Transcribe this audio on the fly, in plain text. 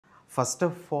First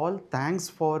of all, thanks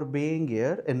for being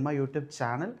here in my YouTube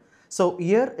channel. So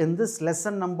here in this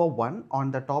lesson number 1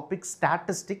 on the topic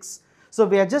statistics, so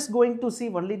we are just going to see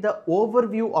only the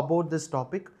overview about this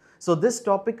topic. So this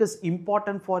topic is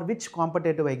important for which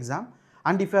competitive exam,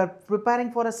 and if you are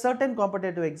preparing for a certain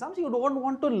competitive exams, you don't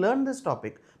want to learn this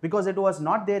topic because it was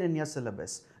not there in your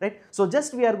syllabus, right? So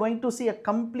just we are going to see a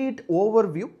complete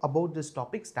overview about this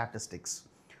topic statistics.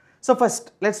 So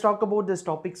first, let's talk about this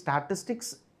topic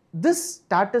statistics. This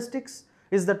statistics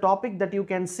is the topic that you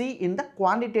can see in the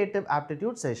quantitative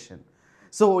aptitude session.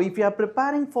 So if you are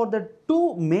preparing for the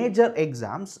two major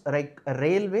exams like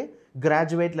railway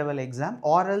graduate level exam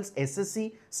or else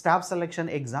SSC staff selection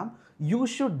exam, you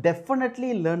should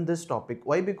definitely learn this topic.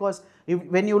 Why? Because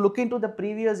when you look into the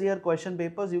previous year question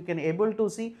papers, you can able to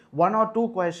see one or two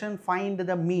questions, find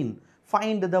the mean,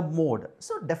 find the mode.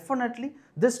 So definitely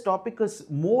this topic is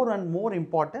more and more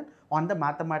important on the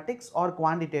mathematics or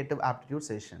quantitative aptitude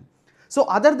session. So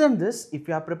other than this, if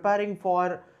you are preparing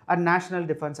for a National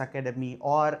Defense Academy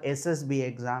or SSB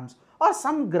exams or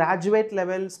some graduate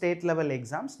level, state level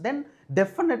exams, then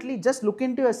definitely just look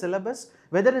into a syllabus.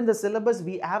 Whether in the syllabus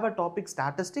we have a topic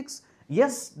statistics,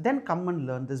 yes, then come and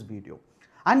learn this video.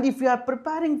 And if you are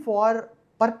preparing for,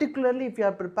 particularly if you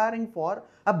are preparing for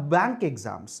a bank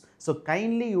exams, so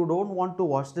kindly you don't want to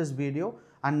watch this video,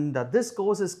 and this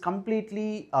course is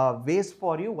completely waste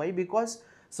for you. Why? Because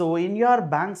so in your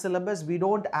bank syllabus we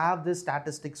don't have this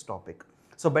statistics topic.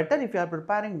 So better if you are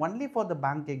preparing only for the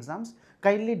bank exams,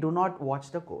 kindly do not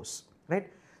watch the course,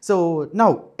 right? So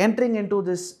now entering into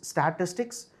this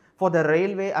statistics for the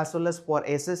railway as well as for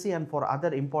SSC and for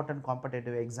other important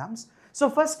competitive exams. So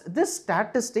first, this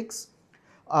statistics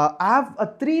have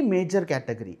a three major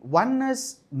category. One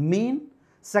is mean,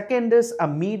 second is a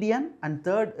median, and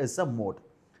third is a mode.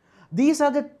 These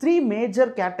are the three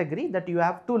major category that you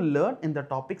have to learn in the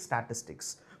topic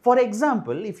statistics. For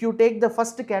example, if you take the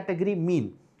first category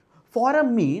mean, for a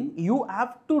mean you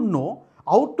have to know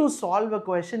how to solve a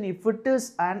question if it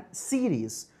is an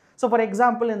series. So for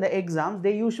example, in the exams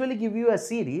they usually give you a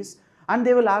series and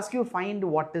they will ask you find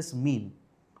what is mean,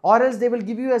 or else they will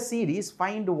give you a series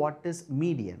find what is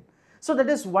median. So that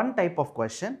is one type of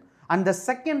question, and the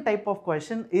second type of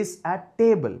question is a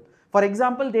table. For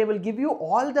example, they will give you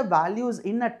all the values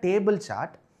in a table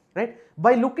chart, right?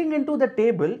 By looking into the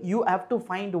table, you have to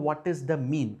find what is the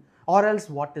mean or else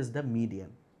what is the median.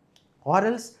 Or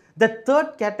else the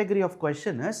third category of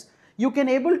question is you can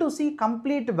able to see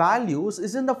complete values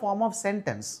is in the form of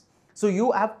sentence. So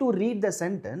you have to read the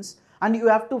sentence and you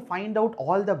have to find out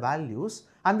all the values,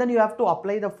 and then you have to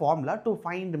apply the formula to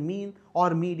find mean or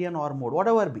median or mode,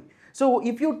 whatever be. So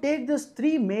if you take this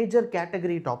three major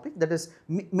category topic, that is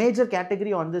major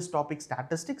category on this topic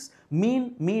statistics,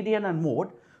 mean, median and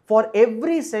mode, for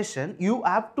every session you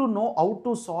have to know how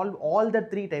to solve all the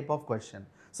three type of question.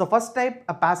 So first type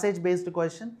a passage based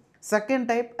question, second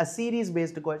type a series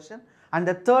based question, and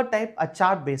the third type a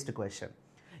chart based question.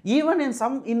 Even in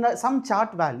some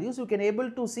chart values you can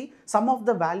able to see some of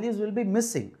the values will be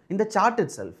missing in the chart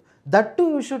itself. That too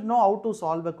you should know how to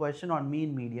solve a question on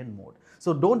mean, median, mode.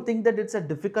 So don't think that it's a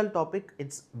difficult topic.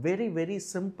 It's very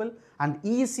simple and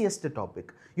easiest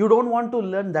topic. You don't want to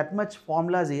learn that much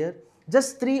formulas here.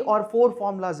 Just 3 or 4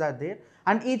 formulas are there,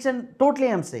 and each and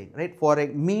totally I'm saying, right, for a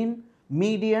mean,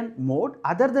 median, mode.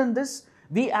 Other than this,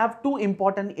 we have two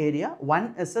important area.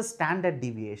 One is a standard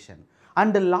deviation,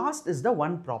 and the last is the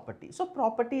one property. So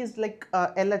property is like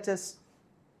LHS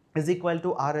is equal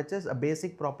to RHS, a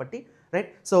basic property,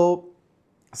 right? So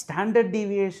standard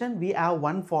deviation we have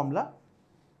one formula,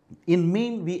 in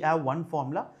mean we have one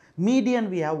formula, median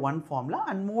we have one formula,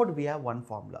 and mode we have one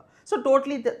formula. So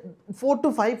totally the 4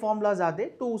 to 5 formulas are there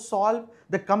to solve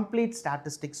the complete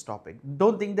statistics topic.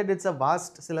 Don't think that it's a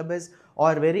vast syllabus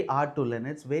or very hard to learn.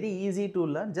 It's very easy to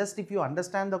learn. Just if you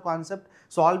understand the concept,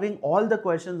 solving all the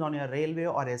questions on your railway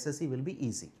or SSC will be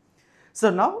easy. So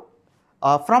now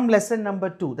from lesson number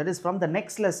 2, that is from the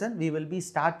next lesson, we will be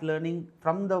start learning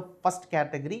from the first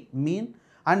category mean,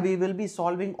 and we will be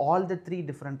solving all the 3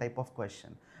 different type of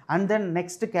question. And then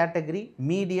next category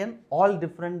median, all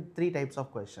different 3 types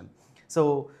of question.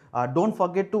 So don't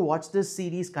forget to watch this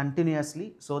series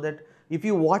continuously, so that if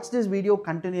you watch this video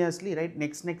continuously, right,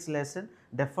 next lesson,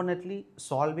 definitely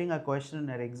solving a question in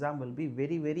an exam will be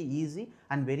very easy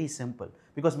and very simple.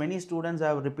 Because many students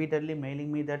have repeatedly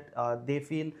mailing me that they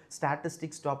feel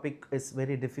statistics topic is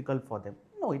very difficult for them.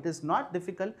 No, it is not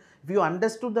difficult. If you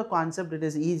understood the concept, it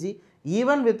is easy.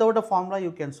 Even without a formula,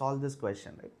 you can solve this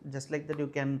question, right? Just like that, you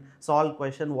can solve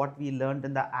question what we learned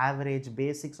in the average,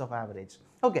 basics of average.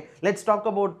 Okay, let's talk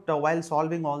about while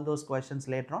solving all those questions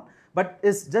later on. But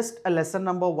it's just a lesson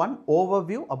number 1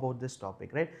 overview about this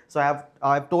topic, right? So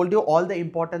I've told you all the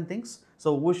important things.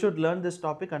 So who should learn this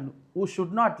topic and who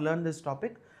should not learn this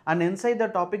topic? And inside the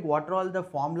topic, what are all the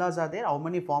formulas are there, how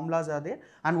many formulas are there,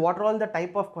 and what are all the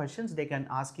type of questions they can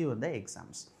ask you in the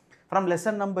exams. From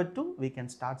lesson number 2, we can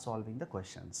start solving the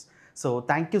questions. So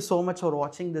thank you so much for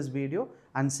watching this video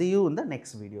and see you in the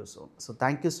next video soon. So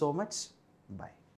thank you so much. Bye.